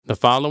The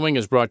following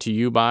is brought to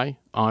you by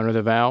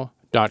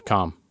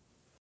HonorTheVow.com.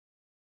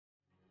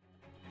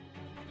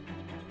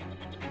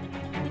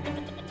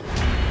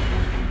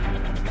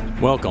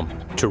 Welcome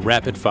to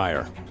Rapid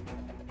Fire.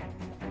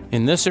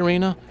 In this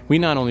arena, we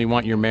not only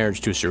want your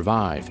marriage to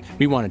survive,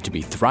 we want it to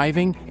be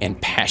thriving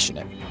and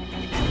passionate.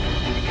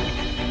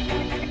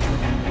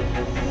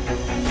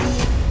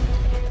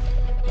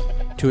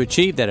 To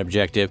achieve that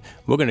objective,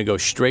 we're going to go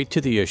straight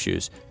to the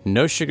issues.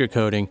 No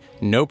sugarcoating,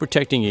 no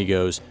protecting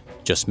egos,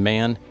 just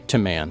man to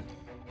man.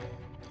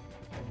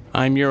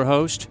 I'm your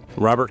host,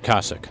 Robert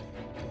Kosick.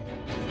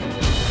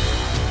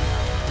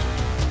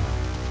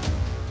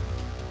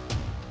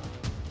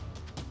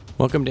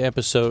 Welcome to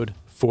episode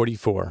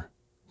 44.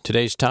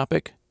 Today's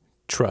topic,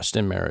 trust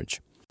in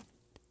marriage.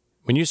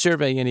 When you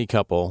survey any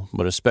couple,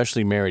 but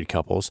especially married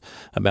couples,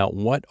 about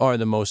what are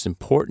the most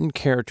important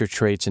character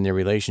traits in their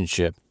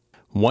relationship,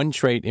 one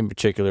trait in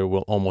particular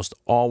will almost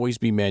always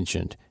be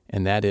mentioned,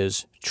 and that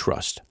is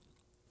trust.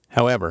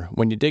 However,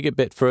 when you dig a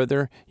bit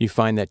further, you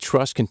find that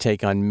trust can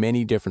take on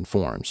many different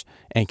forms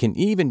and can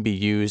even be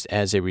used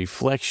as a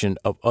reflection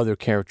of other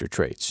character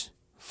traits.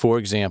 For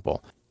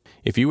example,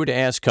 if you were to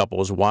ask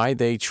couples why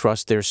they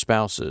trust their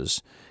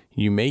spouses,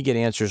 you may get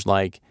answers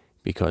like,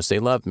 because they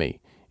love me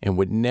and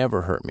would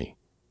never hurt me,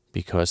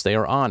 because they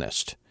are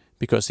honest,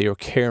 because they are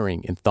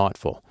caring and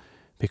thoughtful,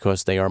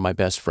 because they are my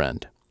best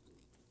friend.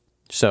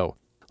 So,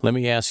 let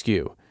me ask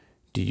you,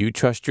 do you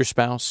trust your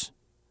spouse?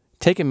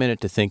 Take a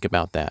minute to think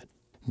about that.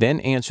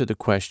 Then answer the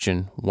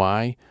question,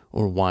 why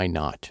or why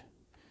not?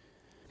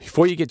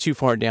 Before you get too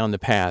far down the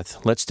path,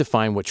 let's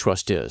define what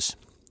trust is.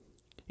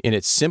 In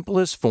its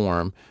simplest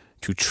form,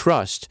 to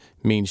trust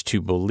means to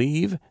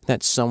believe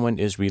that someone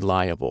is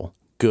reliable,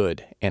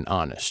 good, and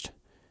honest.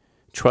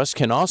 Trust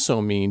can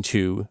also mean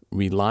to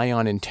rely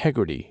on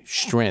integrity,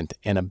 strength,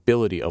 and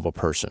ability of a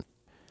person.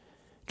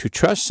 To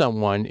trust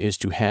someone is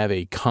to have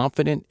a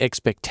confident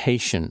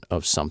expectation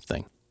of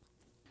something.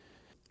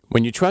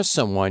 When you trust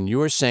someone,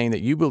 you are saying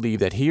that you believe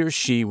that he or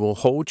she will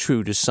hold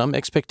true to some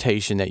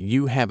expectation that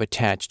you have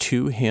attached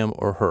to him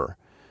or her.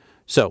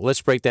 So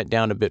let's break that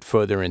down a bit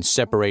further and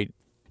separate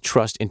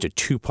trust into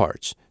two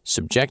parts,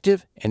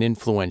 subjective and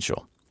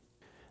influential.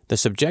 The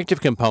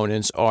subjective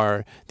components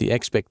are the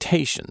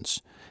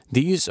expectations.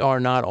 These are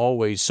not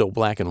always so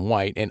black and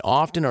white and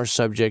often are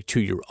subject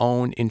to your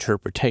own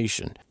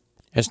interpretation.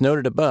 As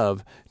noted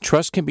above,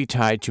 trust can be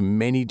tied to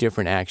many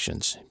different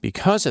actions.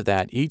 Because of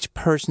that, each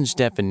person's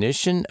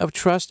definition of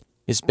trust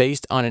is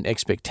based on an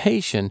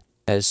expectation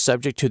that is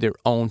subject to their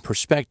own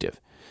perspective.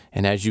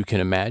 And as you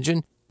can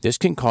imagine, this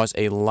can cause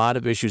a lot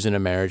of issues in a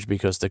marriage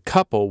because the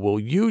couple will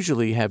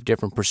usually have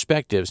different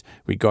perspectives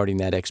regarding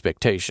that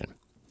expectation.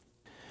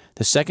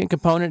 The second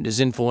component is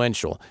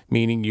influential,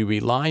 meaning you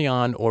rely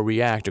on or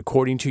react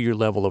according to your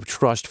level of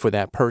trust for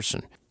that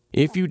person.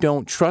 If you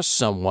don't trust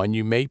someone,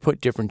 you may put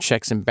different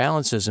checks and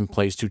balances in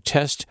place to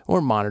test or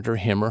monitor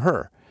him or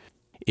her.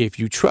 If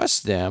you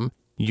trust them,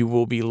 you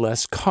will be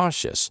less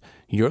cautious.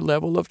 Your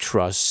level of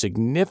trust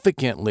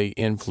significantly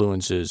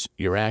influences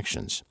your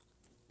actions.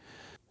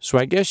 So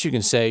I guess you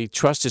can say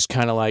trust is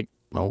kind of like,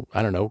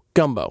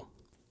 gumbo.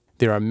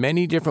 There are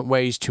many different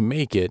ways to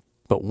make it,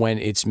 but when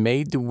it's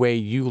made the way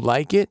you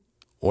like it,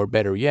 or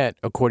better yet,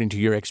 according to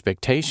your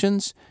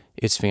expectations,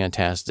 it's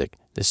fantastic.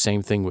 The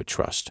same thing with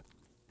trust.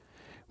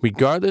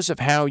 Regardless of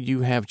how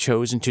you have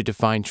chosen to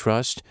define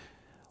trust,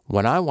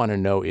 what I want to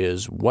know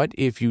is, what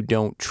if you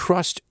don't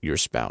trust your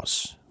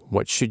spouse?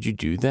 What should you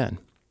do then?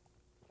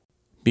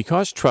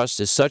 Because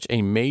trust is such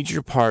a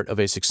major part of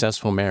a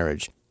successful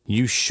marriage,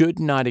 you should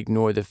not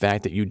ignore the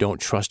fact that you don't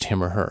trust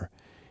him or her.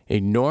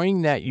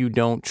 Ignoring that you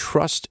don't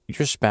trust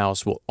your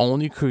spouse will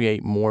only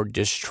create more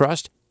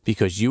distrust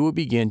because you will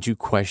begin to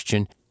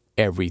question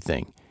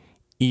everything,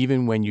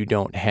 even when you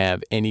don't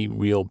have any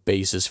real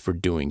basis for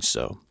doing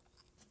so.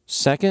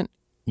 Second,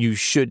 you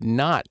should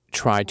not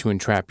try to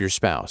entrap your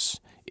spouse.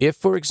 If,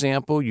 for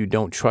example, you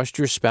don't trust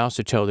your spouse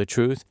to tell the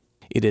truth,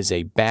 it is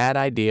a bad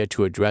idea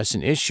to address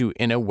an issue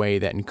in a way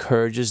that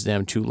encourages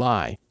them to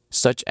lie,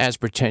 such as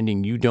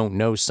pretending you don't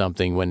know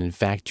something when in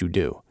fact you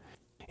do.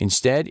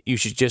 Instead, you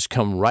should just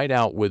come right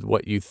out with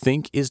what you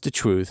think is the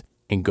truth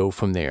and go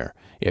from there.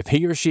 If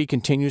he or she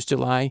continues to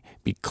lie,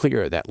 be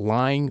clear that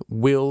lying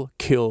will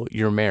kill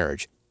your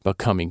marriage. But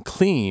coming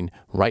clean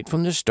right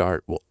from the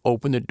start will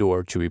open the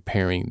door to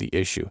repairing the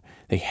issue.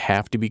 They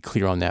have to be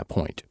clear on that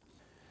point.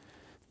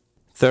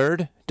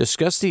 Third,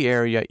 discuss the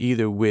area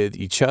either with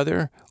each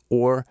other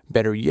or,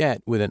 better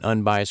yet, with an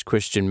unbiased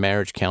Christian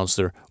marriage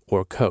counselor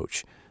or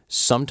coach.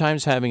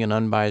 Sometimes having an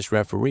unbiased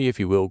referee, if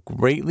you will,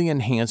 greatly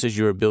enhances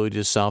your ability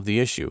to solve the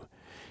issue.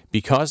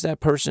 Because that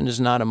person is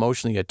not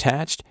emotionally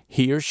attached,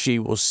 he or she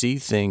will see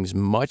things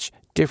much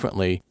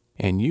differently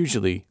and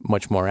usually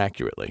much more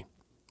accurately.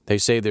 They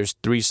say there's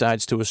 3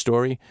 sides to a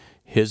story: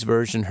 his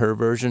version, her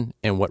version,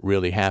 and what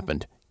really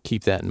happened.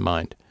 Keep that in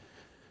mind.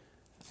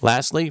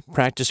 Lastly,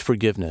 practice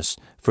forgiveness.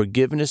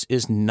 Forgiveness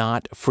is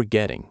not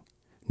forgetting,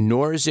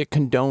 nor is it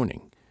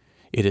condoning.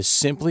 It is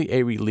simply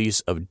a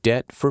release of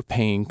debt for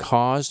pain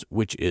caused,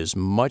 which is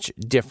much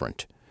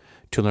different.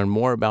 To learn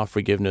more about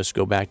forgiveness,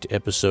 go back to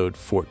episode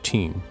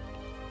 14.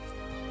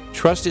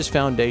 Trust is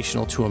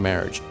foundational to a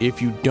marriage.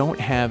 If you don't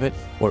have it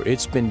or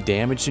it's been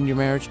damaged in your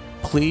marriage,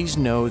 please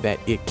know that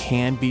it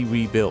can be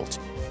rebuilt.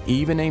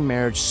 Even a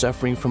marriage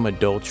suffering from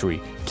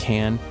adultery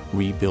can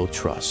rebuild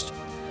trust.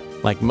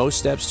 Like most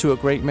steps to a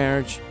great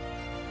marriage,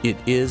 it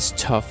is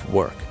tough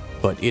work,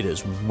 but it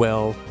is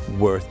well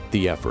worth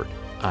the effort.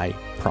 I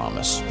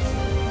promise.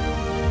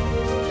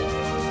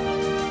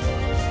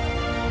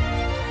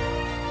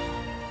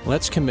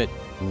 Let's commit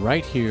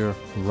right here,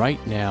 right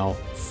now,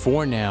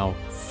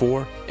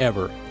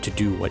 forever, to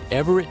do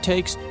whatever it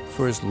takes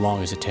for as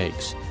long as it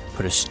takes.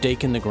 Put a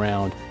stake in the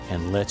ground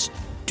and let's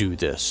do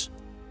this.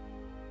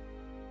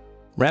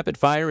 Rapid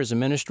Fire is a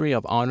ministry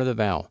of Honor the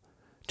Vow.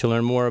 To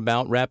learn more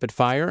about Rapid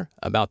Fire,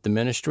 about the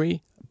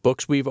ministry,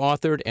 books we've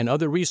authored, and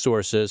other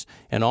resources,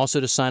 and also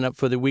to sign up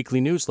for the weekly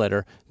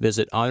newsletter,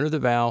 visit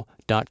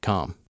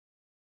honorthevow.com.